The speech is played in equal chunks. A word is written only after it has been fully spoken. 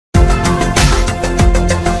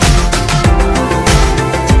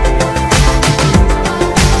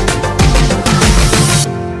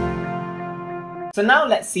So now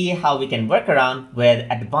let's see how we can work around with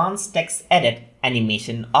advanced text edit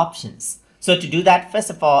animation options. So to do that, first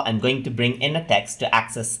of all, I'm going to bring in a text to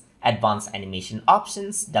access advanced animation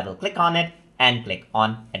options, double click on it and click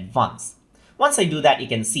on advanced. Once I do that, you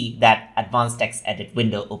can see that advanced text edit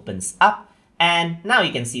window opens up and now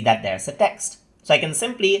you can see that there's a text. So I can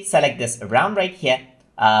simply select this around right here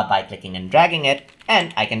by clicking and dragging it,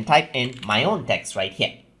 and I can type in my own text right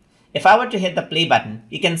here. If I were to hit the play button,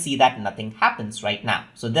 you can see that nothing happens right now.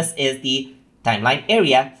 So this is the timeline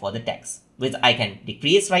area for the text, which I can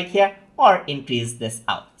decrease right here or increase this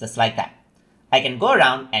out, just like that. I can go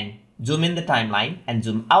around and zoom in the timeline and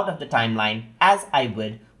zoom out of the timeline as I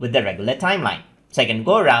would with the regular timeline. So I can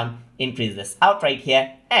go around, increase this out right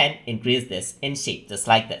here and increase this in shape, just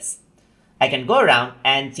like this. I can go around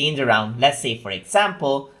and change around, let's say for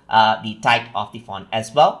example, the type of the font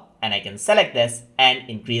as well. And I can select this and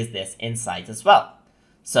increase this in size as well.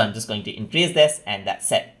 So I'm just going to increase this and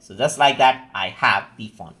that's it. So just like that, I have the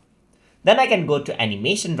font. Then I can go to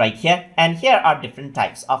animation right here, and here are different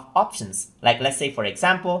types of options. Like let's say for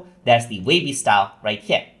example, there's the wavy style right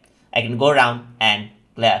here. I can go around and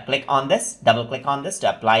click on this, double click on this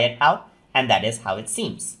to apply it out, and that is how it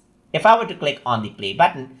seems. If I were to click on the play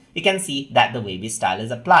button, you can see that the wavy style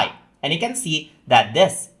is applied. And you can see that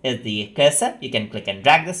this is the cursor. You can click and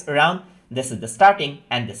drag this around. This is the starting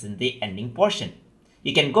and this is the ending portion.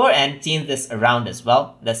 You can go and change this around as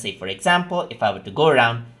well. Let's say for example, if I were to go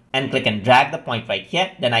around and click and drag the point right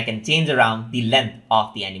here, then I can change around the length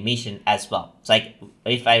of the animation as well. So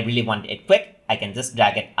if I really want it quick, I can just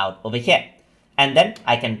drag it out over here. And then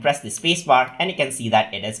I can press the space bar and you can see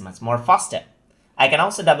that it is much more faster. I can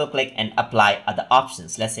also double click and apply other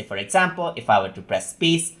options. Let's say for example, if I were to press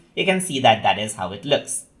space, you can see that that is how it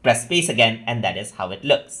looks. Press space again and that is how it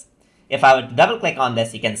looks. If I were to double click on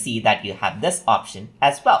this, you can see that you have this option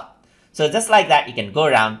as well. So just like that, you can go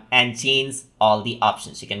around and change all the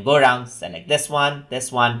options. You can go around, select this one,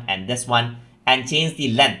 and this one, and change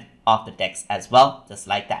the length of the text as well, just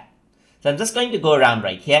like that. So I'm just going to go around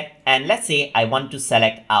right here, and let's say I want to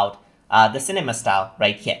select out the cinema style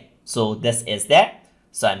right here. So this is there.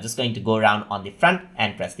 So I'm just going to go around on the front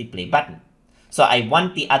and press the play button. So I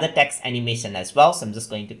want the other text animation as well. So I'm just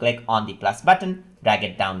going to click on the plus button, drag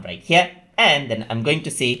it down right here. And then I'm going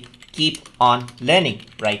to say keep on learning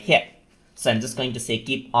right here. So I'm just going to say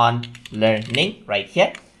keep on learning right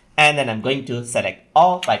here. And then I'm going to select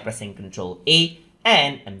all by pressing Ctrl A.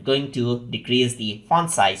 And I'm going to decrease the font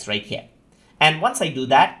size right here. And once I do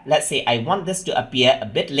that, let's say I want this to appear a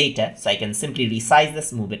bit later. So I can simply resize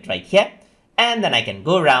this, move it right here. And then I can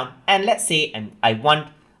go around and let's say I want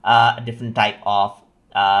a different type of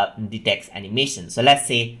the text animation. So let's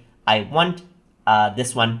say I want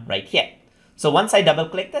this one right here. So once I double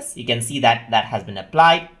click this, you can see that that has been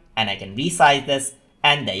applied and I can resize this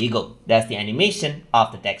and there you go. There's the animation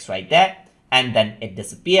of the text right there and then it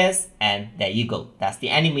disappears and there you go. That's the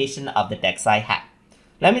animation of the text I have.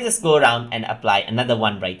 Let me just go around and apply another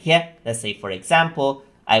one right here. Let's say for example,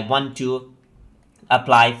 I want to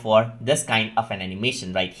apply for this kind of an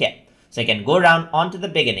animation right here. So you can go around onto the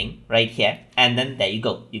beginning right here and then there you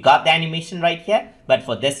go. You got the animation right here, but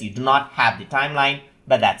for this you do not have the timeline,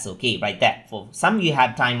 but that's okay right there. For some you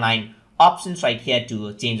have timeline options right here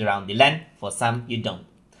to change around the length, for some you don't.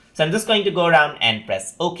 So I'm just going to go around and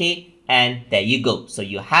press OK and there you go. So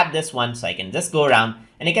you have this one, so I can just go around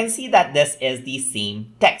and you can see that this is the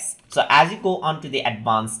same text. So as you go onto the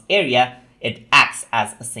advanced area, it acts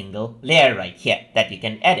as a single layer right here that you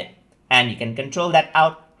can edit and you can control that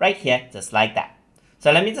out right here, just like that.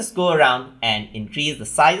 So let me just go around and increase the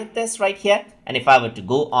size of this right here. And if I were to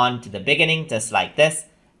go on to the beginning, just like this,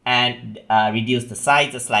 and reduce the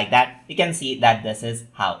size just like that, you can see that this is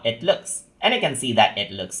how it looks. And you can see that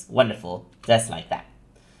it looks wonderful, just like that.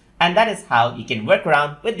 And that is how you can work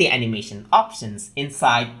around with the animation options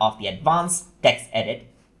inside of the advanced text edit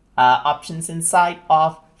options inside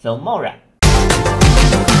of Filmora.